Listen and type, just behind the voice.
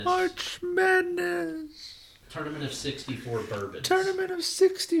March Madness. Tournament of 64 bourbons. Tournament of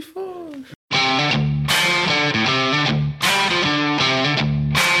 64.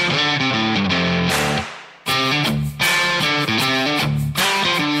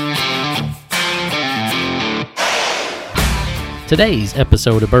 Today's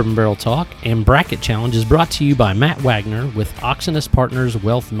episode of Bourbon Barrel Talk and Bracket Challenge is brought to you by Matt Wagner with Oxenus Partners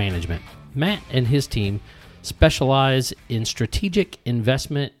Wealth Management. Matt and his team specialize in strategic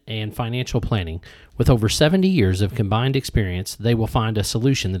investment and financial planning. With over 70 years of combined experience, they will find a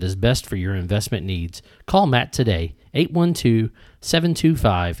solution that is best for your investment needs. Call Matt today,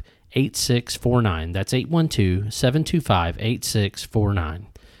 812-725-8649. That's 812-725-8649.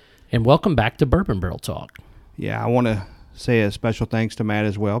 And welcome back to Bourbon Barrel Talk. Yeah, I want to say a special thanks to Matt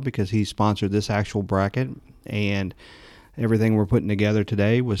as well because he sponsored this actual bracket, and everything we're putting together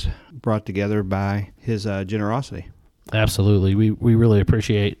today was brought together by his generosity. Absolutely. We really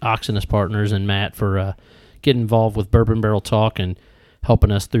appreciate Oxenus Partners and Matt for getting involved with Bourbon Barrel Talk and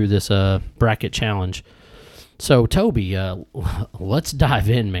helping us through this bracket challenge. So, Toby, let's dive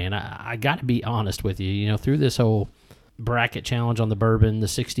in, man. I got to be honest with you. You know, through this whole bracket challenge on the bourbon, the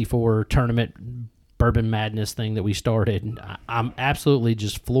 64 tournament Bourbon Madness thing that we started, I'm absolutely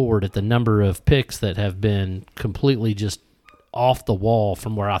just floored at the number of picks that have been completely just off the wall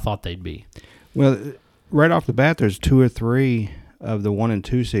from where I thought they'd be. Well, right off the bat, there's 2 or 3 of the 1 and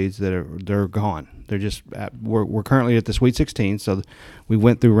 2 seeds they're gone. They're just we're currently at the Sweet 16, so we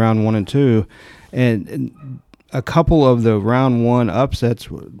went through round 1 and 2, and a couple of the round 1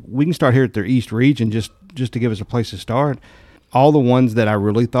 upsets. We can start here at their East region just to give us a place to start. All the ones that I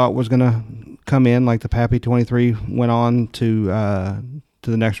really thought was going to come in, like the Pappy 23, went on to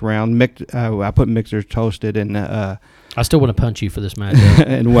the next round. I put Mixers Toasted and I still want to punch you for this match.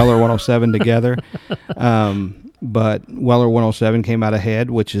 and Weller 107 together. But Weller 107 came out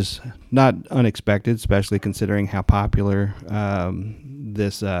ahead, which is not unexpected, especially considering how popular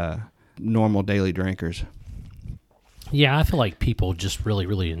this normal daily drinkers. Yeah, I feel like people just really,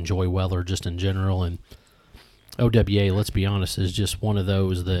 really enjoy Weller just in general, and OWA, let's be honest, is just one of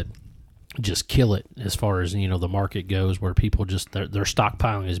those that just kill it as far as, you know, the market goes, where people just they're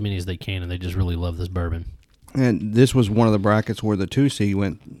stockpiling as many as they can, and they just really love this bourbon. And this was one of the brackets where the 2 seed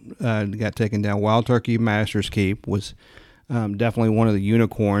got taken down. Wild Turkey Master's Keep was definitely one of the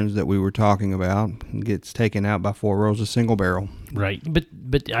unicorns that we were talking about. It gets taken out by Four Roses Single Barrel. Right, but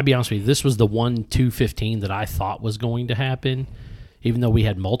I'll be honest with you, this was the 1-2-15 that I thought was going to happen, even though we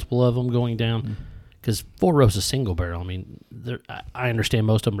had multiple of them going down. Because Four Roses Single Barrel, I mean, I understand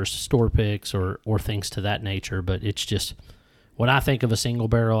most of them are store picks or things to that nature, but it's just, when I think of a single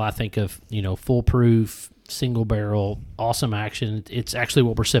barrel, I think of, you know, foolproof, single barrel, awesome action. It's actually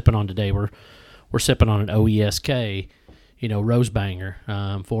what we're sipping on today. We're sipping on an OESK, you know, Rose Banger,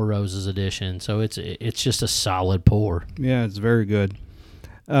 Four Roses edition. So it's just a solid pour. Yeah, it's very good.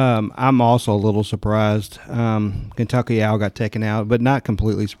 I'm also a little surprised. Kentucky Owl got taken out, but not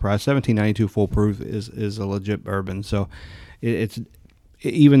completely surprised. 1792 Full Proof is a legit bourbon. So it's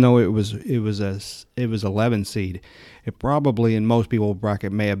even though it was 11 seed, it probably in most people's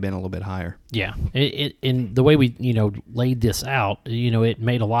bracket may have been a little bit higher. Yeah, in the way we, you know, laid this out, you know, it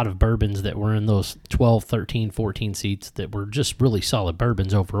made a lot of bourbons that were in those 12, 13, 14 seats that were just really solid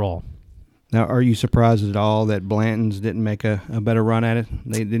bourbons overall. Now, are you surprised at all that Blanton's didn't make a better run at it?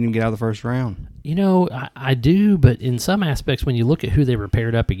 They didn't even get out of the first round. You know, I do, but in some aspects, when you look at who they were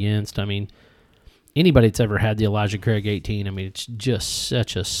paired up against, I mean, anybody that's ever had the Elijah Craig 18, I mean, it's just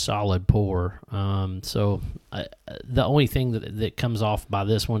such a solid pour. So the only thing that comes off by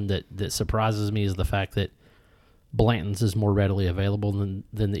this one that surprises me is the fact that Blanton's is more readily available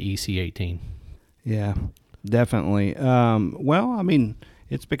than the EC 18. Yeah, definitely. Well, I mean,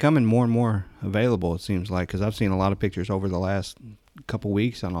 it's becoming more and more available, it seems like, because I've seen a lot of pictures over the last couple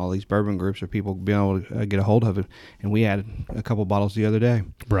weeks on all these bourbon groups of people being able to get a hold of it, and we had a couple bottles the other day.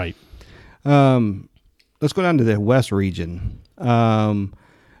 Right. Let's go down to the West region.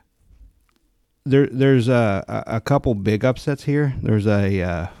 There's a couple big upsets here. There's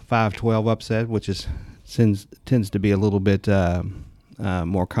a 5-12 upset, which tends to be a little bit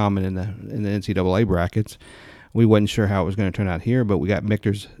more common in the NCAA brackets. We wasn't sure how it was going to turn out here, but we got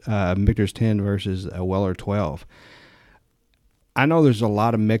Michter's 10 versus Weller 12. I know there's a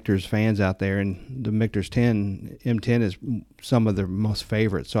lot of Michter's fans out there, and the Michter's 10, M10 is some of their most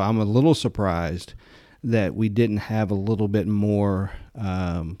favorites. So I'm a little surprised that we didn't have a little bit more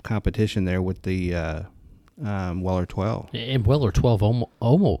competition there with the Weller 12. And Weller 12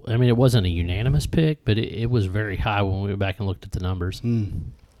 almost, I mean, it wasn't a unanimous pick, but it was very high when we went back and looked at the numbers.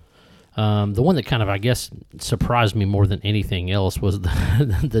 The one that kind of, I guess, surprised me more than anything else was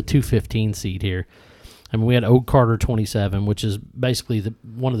the 215 seed here. I mean, we had Oak Carter 27, which is basically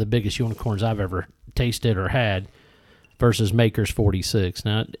one of the biggest unicorns I've ever tasted or had, versus Maker's 46.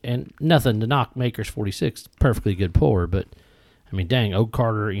 Now, and nothing to knock Maker's 46, perfectly good pour, but I mean, dang, Oak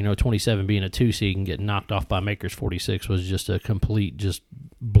Carter, 27 being a 2 seed and getting knocked off by Maker's 46 was just just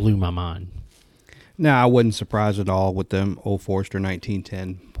blew my mind. No, I wasn't surprised at all with them Old Forester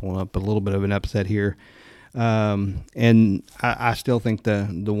 1910 pulling up a little bit of an upset here. And I still think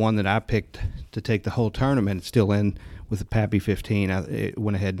the one that I picked to take the whole tournament is still in with the Pappy 15. It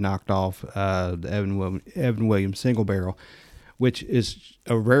went ahead and knocked off the Evan Williams single barrel, which is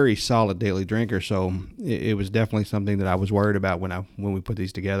a very solid daily drinker. So it was definitely something that I was worried about when we put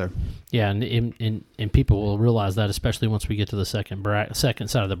these together. Yeah, and people will realize that, especially once we get to the second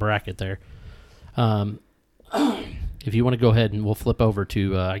side of the bracket there. If you want to go ahead and we'll flip over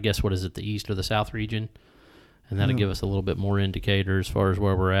to, I guess, what is it, the East or the South region? And that'll give us a little bit more indicator as far as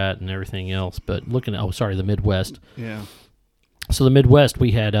where we're at and everything else. But the Midwest. Yeah. So the Midwest,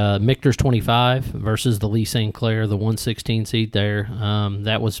 we had Michter's 25 versus the Lee St. Clair, the 116 seed there.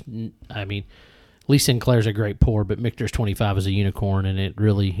 That was, I mean, Lee St. Clair's a great pour, but Michter's 25 is a unicorn, and it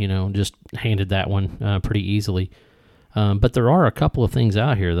really, just handed that one pretty easily. But there are a couple of things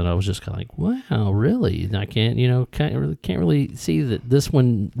out here that I was just kind of like, wow, really? And I can't really see that this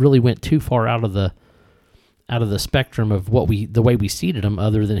one really went too far out of the spectrum of the way we seeded them,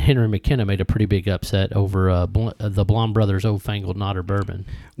 other than Henry McKenna made a pretty big upset over the Blonde Brothers Old Fangled Nodder Bourbon.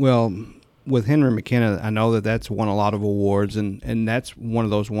 Well, with Henry McKenna, I know that's won a lot of awards, and that's one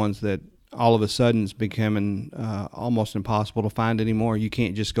of those ones that all of a sudden is becoming almost impossible to find anymore. You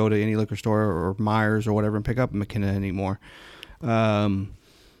can't just go to any liquor store or Myers or whatever and pick up a McKenna anymore. A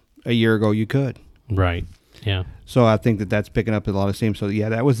year ago, you could. Right. Yeah. So I think that's picking up a lot of steam. So yeah,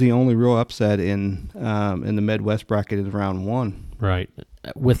 that was the only real upset in the Midwest bracket in round one. Right.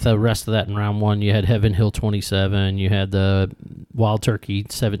 With the rest of that in round one, you had Heaven Hill 27, you had the Wild Turkey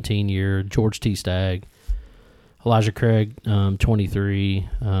 17-year, George T. Stagg, Elijah Craig 23,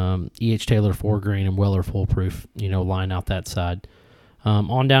 E.H. Taylor 4 grain, and Weller Full Proof. Line out that side.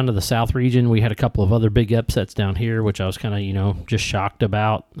 On down to the South region, we had a couple of other big upsets down here, which I was kind of, just shocked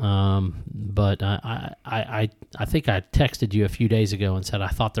about. But I think I texted you a few days ago and said I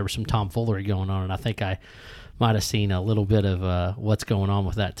thought there was some tomfoolery going on, and I think I might have seen a little bit of what's going on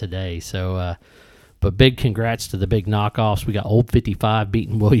with that today. So, but big congrats to the big knockoffs. We got Old 55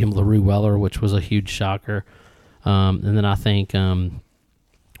 beating William LaRue Weller, which was a huge shocker. And then I think when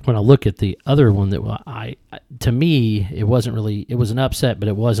I look at the other one that to me, it was an upset, but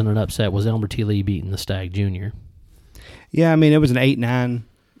it wasn't an upset, was Elmer T. Lee beating the Stagg Jr. Yeah, I mean, it was an 8-9.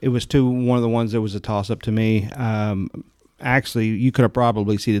 It was one of the ones that was a toss-up to me. Actually, you could have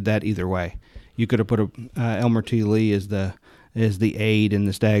probably seeded that either way. You could have put Elmer T. Lee as the 8 and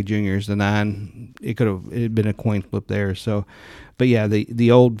the Stagg Jr. as the 9. It had been a coin flip there. So, but yeah,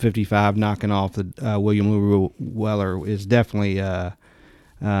 the Old 55 knocking off the William LaRue Weller is definitely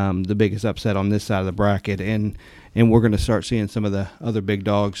the biggest upset on this side of the bracket, and we're going to start seeing some of the other big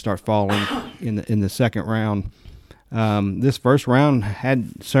dogs start falling in the second round. This first round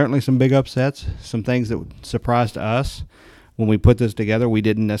had certainly some big upsets, some things that surprised us when we put this together. We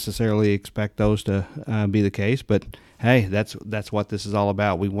didn't necessarily expect those to be the case, but hey, that's what this is all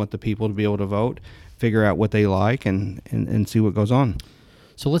about. We want the people to be able to vote, figure out what they like, and see what goes on.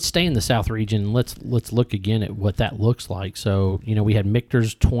 So let's stay in the South region. Let's look again at what that looks like. So, we had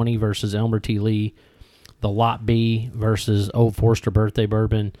Michter's 20 versus Elmer T. Lee, the Lot B versus Old Forester Birthday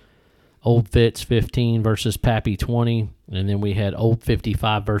Bourbon, Old Fitz 15 versus Pappy 20, and then we had Old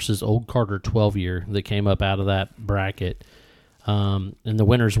 55 versus Old Carter 12-year that came up out of that bracket. And the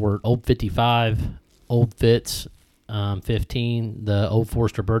winners were Old 55, Old Fitz 15, the Old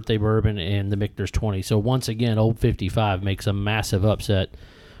Forester Birthday Bourbon, and the Michter's 20. So once again, Old 55 makes a massive upset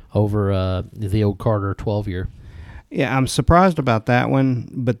over the Old Carter 12-year. Yeah, I'm surprised about that one,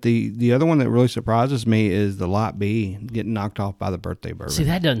 but the other one that really surprises me is the Lot B getting knocked off by the Birthday Bourbon. See,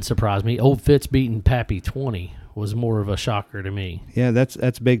 that doesn't surprise me. Old Fitz beating Pappy 20 was more of a shocker to me. Yeah,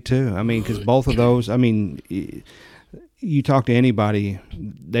 that's big too. I mean, because both of those, I mean, you talk to anybody,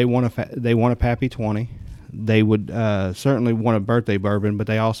 they want a Pappy 20. They would certainly want a Birthday Bourbon, but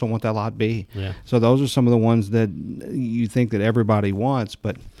they also want that Lot B. Yeah. So those are some of the ones that you think that everybody wants,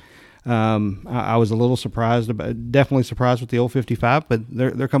 but I was a little definitely surprised with the Old 55, but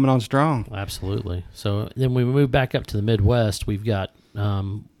they're coming on strong. Absolutely. So then we move back up to the Midwest. We've got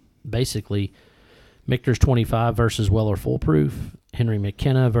basically Michter's 25 versus Weller Full Proof, Henry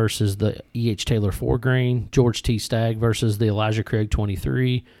McKenna versus the E.H. Taylor 4 grain, George T. Stagg versus the Elijah Craig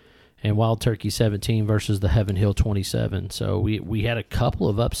 23, and Wild Turkey 17 versus the Heaven Hill 27. So we had a couple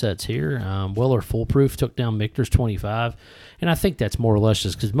of upsets here. Weller Foolproof took down Michter's 25, and I think that's more or less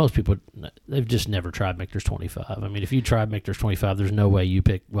just because most people, they've just never tried Michter's 25. I mean, if you tried Michter's 25, there's no way you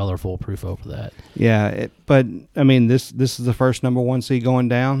pick Weller Foolproof over that. Yeah, but I mean, this is the first number 1 seed going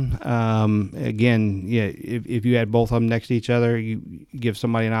down. Again, yeah, if you had both of them next to each other, you give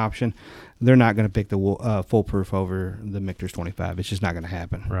somebody an option. They're not going to pick the Foolproof over the Michter's 25. It's just not going to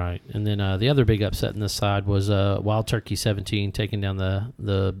happen. Right. And then the other big upset in this side was Wild Turkey 17 taking down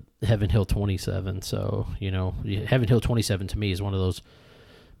the Heaven Hill 27. So, Heaven Hill 27 to me is one of those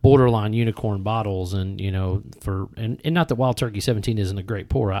borderline unicorn bottles. And, and not that Wild Turkey 17 isn't a great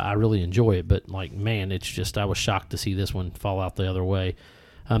pour. I really enjoy it. But, it's just I was shocked to see this one fall out the other way.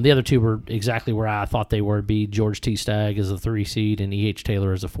 The other two were exactly where I thought they were. Be George T. Stagg as a 3 seed and E.H.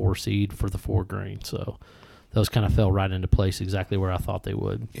 Taylor as a 4 seed for the 4 grain. So those kind of fell right into place exactly where I thought they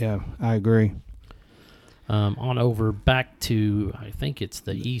would. Yeah, I agree. On over back to, I think it's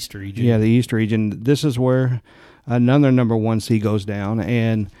the East region. Yeah, the East region. This is where another number 1 seed goes down.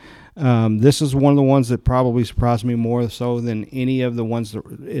 And this is one of the ones that probably surprised me more so than any of the ones that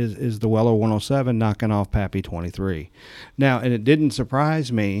is the Weller 107 knocking off Pappy 23. Now, and it didn't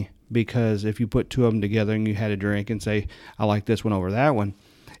surprise me because if you put two of them together and you had a drink and say, I like this one over that one,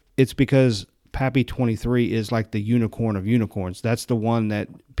 it's because Pappy 23 is like the unicorn of unicorns. That's the one that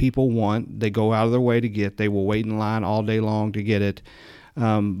people want. They go out of their way to get. They will wait in line all day long to get it.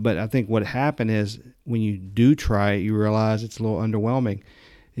 But I think what happened is when you do try it, you realize it's a little underwhelming.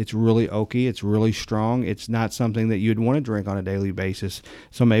 It's really oaky. It's really strong. It's not something that you'd want to drink on a daily basis.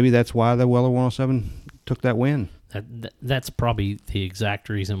 So maybe that's why the Weller 107 took that win. That's probably the exact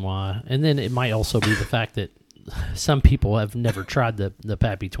reason why. And then it might also be the fact that some people have never tried the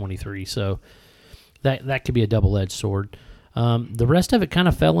Pappy 23. So that could be a double-edged sword. The rest of it kind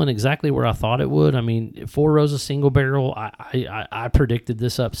of fell in exactly where I thought it would. I mean, Four Roses single barrel, I predicted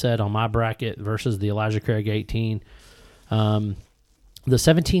this upset on my bracket versus the Elijah Craig 18. The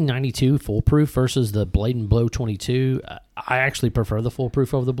 1792 Foolproof versus the Blade and Blow 22. I actually prefer the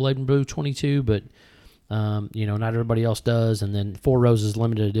Foolproof over the Blade and Blow 22, but not everybody else does. And then Four Roses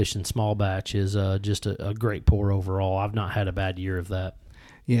limited edition small batch is just a great pour overall. I've not had a bad year of that.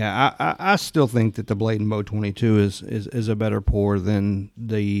 Yeah, I still think that the Blade and Blow 22 is a better pour than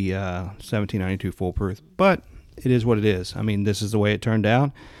the 1792 Foolproof, but it is what it is. I mean, this is the way it turned out,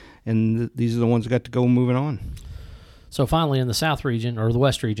 and these are the ones that got to go moving on. So finally, in the South region, or the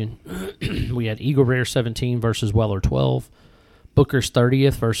West region, we had Eagle Rare 17 versus Weller 12, Booker's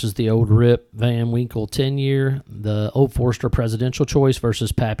 30th versus the Old Rip Van Winkle 10-year, the Old Forester Presidential Choice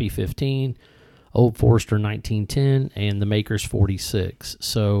versus Pappy 15, Old Forester 1910, and the Makers 46.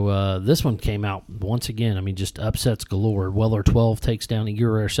 So this one came out once again. I mean, just upsets galore. Weller 12 takes down Eagle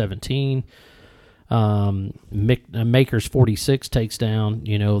Rare 17. Makers 46 takes down,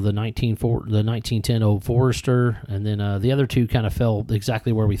 the 1910 Old Forester, and then the other two kind of fell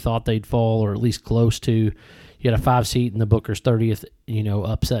exactly where we thought they'd fall, or at least close to. You had a 5-seat in the Booker's 30th,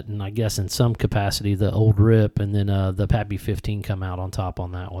 upsetting, I guess, in some capacity, the Old Rip, and then the Pappy 15 come out on top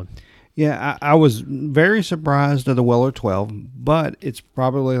on that one. Yeah, I was very surprised at the Weller 12, but it's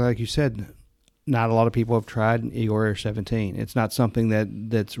probably, like you said, not a lot of people have tried Eagle Rare 17. It's not something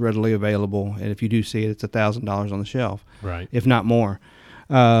that's readily available, and if you do see it, it's $1,000 on the shelf, right? If not more.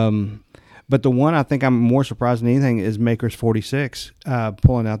 But the one I think I'm more surprised than anything is Makers 46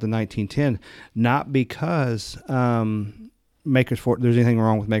 pulling out the 1910. Not because there's anything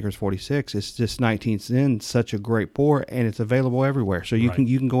wrong with Makers 46. It's just 1910, such a great pour, and it's available everywhere. So you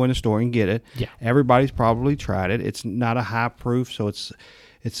can go in the store and get it. Yeah. Everybody's probably tried it. It's not a high proof, so it's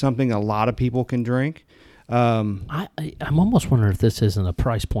something a lot of people can drink. I'm almost wondering if this isn't a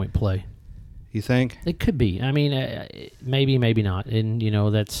price point play. You think? It could be. I mean, maybe not. And,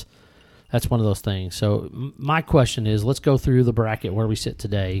 that's one of those things. So my question is, let's go through the bracket where we sit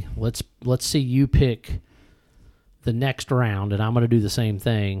today. Let's see you pick the next round, and I'm going to do the same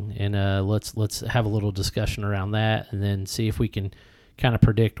thing. And let's have a little discussion around that, and then see if we can kind of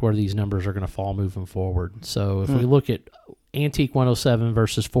predict where these numbers are going to fall moving forward. So if we look at Antique 107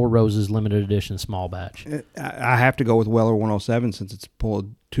 versus Four Roses limited edition small batch, I have to go with Weller 107 since it's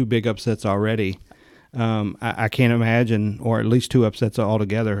pulled two big upsets already. I can't imagine, or at least two upsets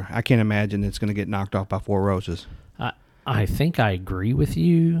altogether, I can't imagine it's going to get knocked off by Four Roses. I think I agree with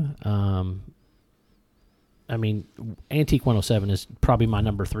you. I mean, Antique 107 is probably my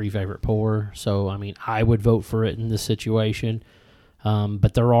number 3 favorite pour, so, I mean, I would vote for it in this situation.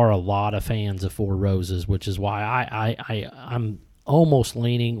 But there are a lot of fans of Four Roses, which is why I'm almost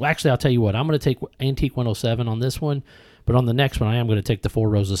leaning. Well, actually, I'll tell you what. I'm going to take Antique 107 on this one, But on the next one, I am going to take the Four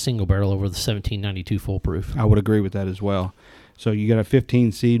Roses single barrel over the 1792 full proof. I would agree with that as well. So you got a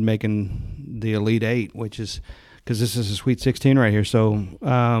 15 seed making the Elite 8, which is because this is a Sweet 16 right here. So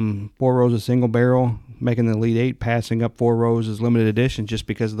Four Roses single barrel making the Elite 8, passing up Four Roses limited edition just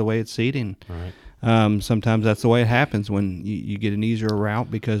because of the way it's seeding. Right. Sometimes that's the way it happens when you get an easier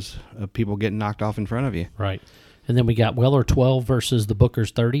route because of people getting knocked off in front of you. Right. And then we got Weller 12 versus the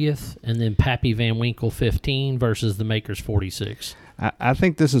Booker's 30th, and then Pappy Van Winkle 15 versus the Maker's 46. I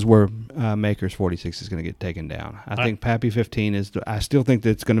think this is where Maker's 46 is going to get taken down. I think Pappy 15 is. I still think that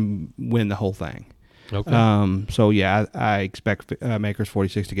it's going to win the whole thing. Okay. So yeah, I expect Maker's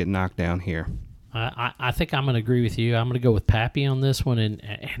 46 to get knocked down here. I think I'm going to agree with you. I'm going to go with Pappy on this one,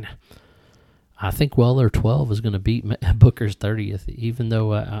 and I think Weller 12 is going to beat Booker's 30th, even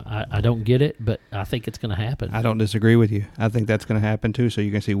though I don't get it, but I think it's going to happen. I don't disagree with you. I think that's going to happen too. So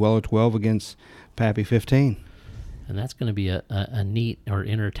you're going to see Weller 12 against Pappy 15. And that's going to be a neat or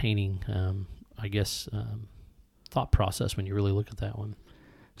entertaining, thought process when you really look at that one.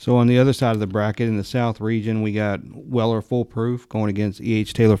 So on the other side of the bracket, in the South region, we got Weller Full Proof going against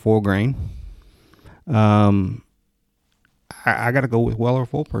E.H. Taylor Full Grain. I got to go with Weller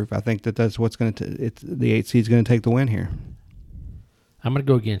Full Proof. I think that's what's going to. The 8 seed's going to take the win here. I'm going to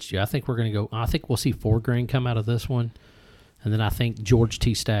go against you. I think we'll see 4 grain come out of this one, and then I think George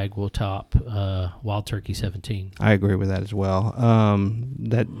T. Stagg will top Wild Turkey 17. I agree with that as well.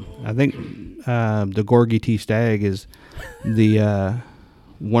 I think the Gorgie T. Stagg is the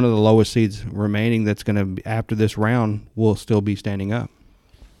one of the lowest seeds remaining. That's going to, after this round, will still be standing up.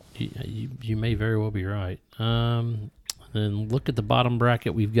 You may very well be right. Then look at the bottom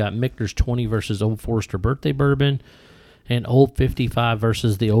bracket. We've got Michter's 20 versus Old Forester Birthday Bourbon, and Old 55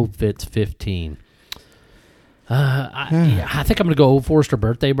 versus the Old Fitz 15. I think I'm going to go Old Forester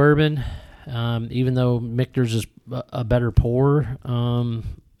Birthday Bourbon, even though Michter's is a better pour,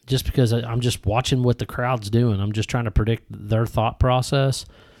 just because I'm just watching what the crowd's doing. I'm just trying to predict their thought process.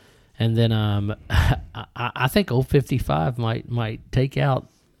 And then I think Old 55 might take out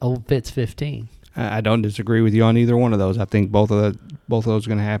Old Fitz 15. I don't disagree with you on either one of those. I think both of those are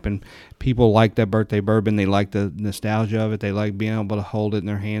going to happen. People like that birthday bourbon. They like the nostalgia of it. They like being able to hold it in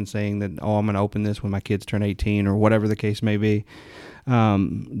their hand, saying that, oh, I'm going to open this when my kids turn 18 or whatever the case may be. I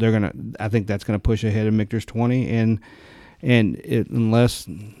think that's going to push ahead of Michter's 20, and unless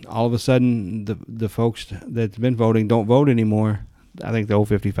all of a sudden the folks that's been voting don't vote anymore, I think the Old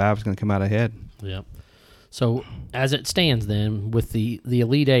 55 is going to come out ahead. Yep. So as it stands, then with the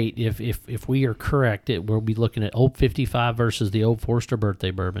Elite 8, if we are correct, we'll be looking at Old 55 versus the Old Forester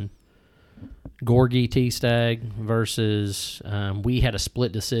Birthday Bourbon, Gorgie T. Stagg versus we had a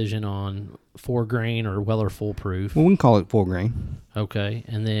split decision on 4 grain or Weller Full Proof. Well, we can call it 4 grain. Okay,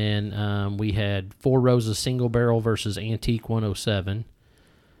 and then we had Four Roses Single Barrel versus Antique 107,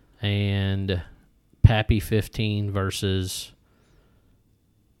 and Pappy 15 versus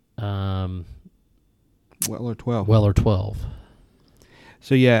Weller 12. Weller 12.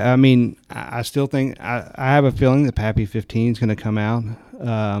 So, yeah, I mean, I still think I have a feeling that Pappy 15 is going to come out,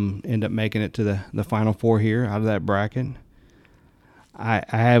 end up making it to the Final Four here out of that bracket. I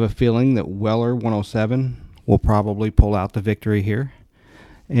have a feeling that Weller 107 will probably pull out the victory here.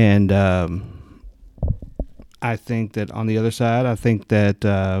 And I think that on the other side, I think that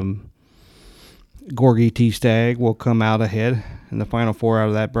Gorgie T. Stagg will come out ahead in the Final Four out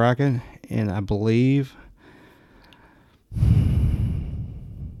of that bracket. And I believe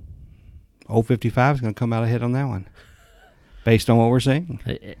Old 55 is going to come out ahead on that one, based on what we're seeing.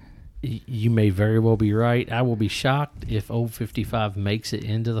 You may very well be right. I will be shocked if Old 55 makes it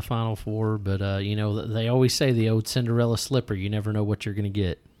into the Final Four, but they always say the old Cinderella slipper. You never know what you're going to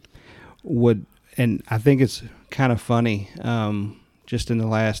get. And I think it's kind of funny, just in the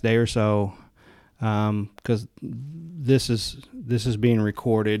last day or so, because this is being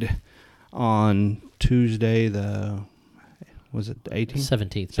recorded on Tuesday, was it the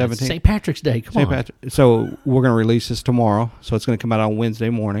 18th? 17th. St. Patrick's Day. Come on. So we're going to release this tomorrow. So it's going to come out on Wednesday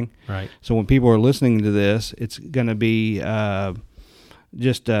morning. Right. So when people are listening to this, it's going to be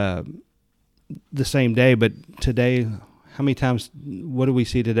just the same day. But today, how many times, what do we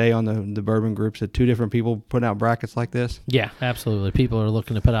see today on the bourbon groups that 2 different people putting out brackets like this? Yeah, absolutely. People are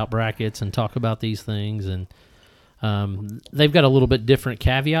looking to put out brackets and talk about these things, and they've got a little bit different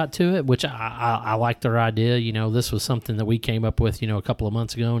caveat to it, which I like their idea. This was something that we came up with, a couple of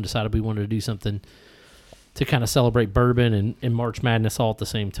months ago and decided we wanted to do something to kind of celebrate bourbon and March Madness all at the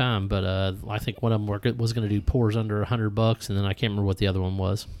same time. But I think one of them was going to do pours under $100, and then I can't remember what the other one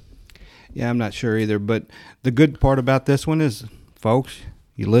was. Yeah, I'm not sure either. But the good part about this one is, folks,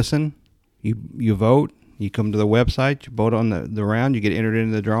 you listen, you vote, You come to the website, you vote on the round, you get entered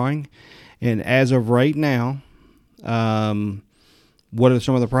into the drawing. And as of right now, what are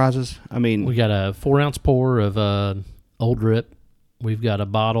some of the prizes? I mean, we got a 4-ounce pour of Old Rip. We've got a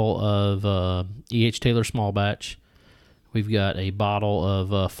bottle of E.H. Taylor Small Batch. We've got a bottle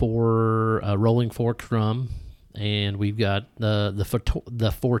of 4 Rolling Forks rum. And we've got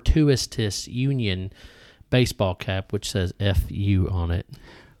the Fortuitous Union baseball cap, which says FU on it.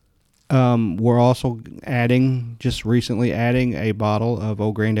 We're also just recently adding a bottle of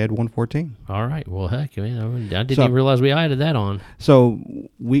Old Granddad 114. All right. Well, heck, I didn't even realize we added that on. So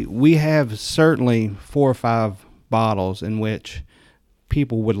we have certainly 4 or 5 bottles in which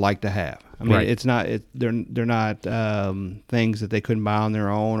people would like to have. I mean, right. It's not they're not things that they couldn't buy on their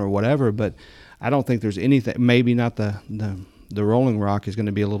own or whatever, but I don't think there's anything. Maybe not the Rolling Rock is going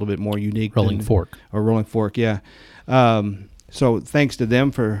to be a little bit more unique. Rolling Fork, yeah. So thanks to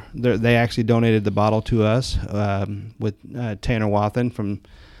them they actually donated the bottle to us with Tanner Wathen from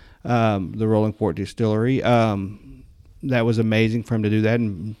the Rolling Fork Distillery. That was amazing for him to do that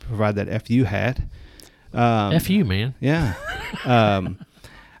and provide that FU hat. FU, man. Yeah.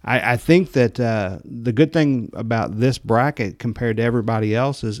 I think that the good thing about this bracket compared to everybody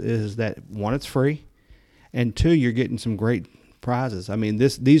else is that, one, it's free, and 2, you're getting some great prizes. I mean,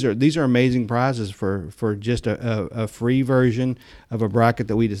 these are amazing prizes for just a free version of a bracket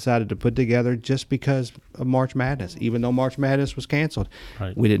that we decided to put together just because of March Madness. Even though March Madness was canceled,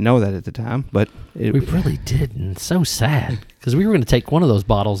 right. We didn't know that at the time, but we really didn't. So sad, because we were going to take one of those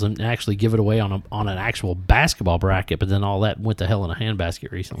bottles and actually give it away on an actual basketball bracket, but then all that went to hell in a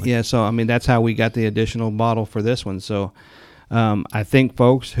handbasket recently. Yeah, so I mean that's how we got the additional bottle for this one. So I think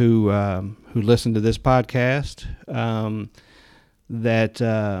folks who listen to this podcast. That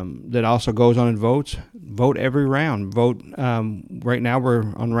also goes on and vote every round. Vote right now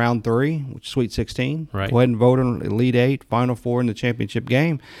we're on round 3, which is Sweet 16. Right. Go ahead and vote on Elite 8, Final 4 in the championship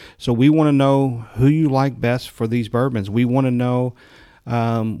game. So we want to know who you like best for these bourbons. We want to know.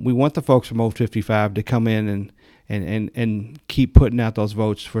 We want the folks from Old 55 to come in and keep putting out those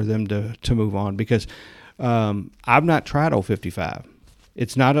votes for them to move on, because I've not tried Old 55.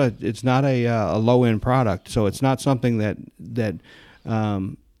 It's not a low end product, so it's not something that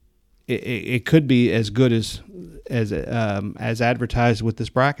it could be as good as advertised with this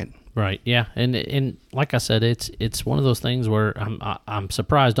bracket. Right. Yeah. And like I said, it's one of those things where I'm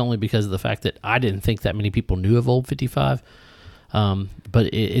surprised only because of the fact that I didn't think that many people knew of Old 55.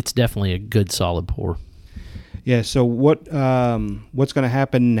 But it's definitely a good solid pour. Yeah. So what's going to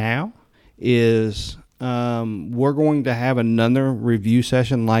happen now is we're going to have another review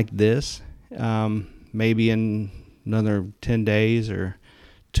session like this, maybe in another 10 days or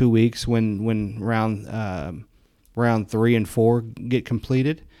 2 weeks when round 3 and 4 get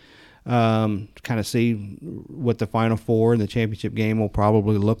completed. Kind of see what the Final 4 and the championship game will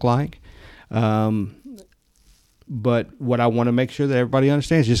probably look like. But what I want to make sure that everybody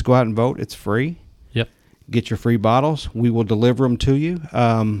understands, just go out and vote. It's free. Yep. Get your free bottles. We will deliver them to you.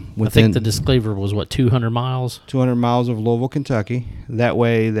 I think the disclaimer was 200 miles? 200 miles of Louisville, Kentucky. That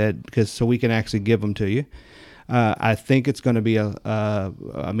way so we can actually give them to you. I think it's going to be a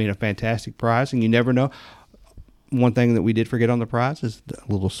fantastic prize, and you never know. One thing that we did forget on the prize is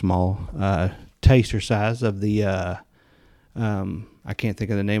a little small taster size of the I can't think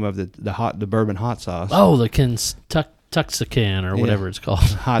of the name of the bourbon hot sauce. Oh, the Tuxacan or whatever it's called.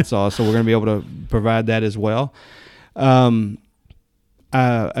 Hot sauce. So we're going to be able to provide that as well. Again,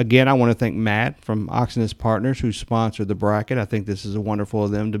 I want to thank Matt from Oxenus Partners who sponsored the bracket. I think this is wonderful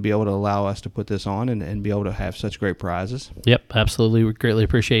of them to be able to allow us to put this on and be able to have such great prizes. Yep, absolutely. We greatly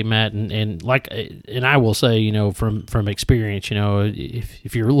appreciate Matt, and I will say, from experience,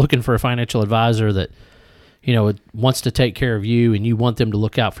 if you're looking for a financial advisor that wants to take care of you and you want them to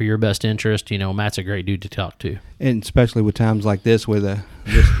look out for your best interest, Matt's a great dude to talk to. And especially with times like this where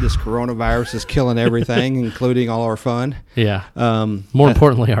this coronavirus is killing everything, including all our fun. Yeah. More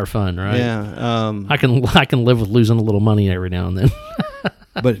importantly, our fun, right? Yeah. I can live with losing a little money every now and then.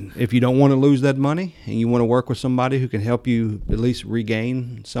 But if you don't want to lose that money and you want to work with somebody who can help you at least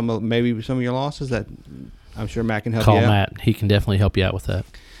regain some of your losses, that I'm sure Matt can help you out. Call Matt. He can definitely help you out with that.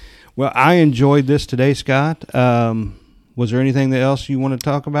 Well, I enjoyed this today, Scott. Was there anything else you want to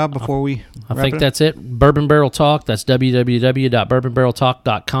talk about before we I think that's it. Bourbon Barrel Talk. That's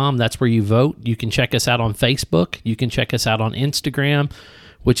www.bourbonbarreltalk.com. That's where you vote. You can check us out on Facebook. You can check us out on Instagram,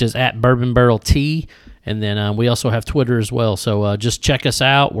 which is at Bourbon Barrel Tea. And then we also have Twitter as well. So just check us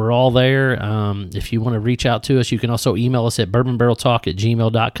out. We're all there. If you want to reach out to us, you can also email us at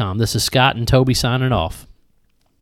bourbonbarreltalk@gmail.com. This is Scott and Toby signing off.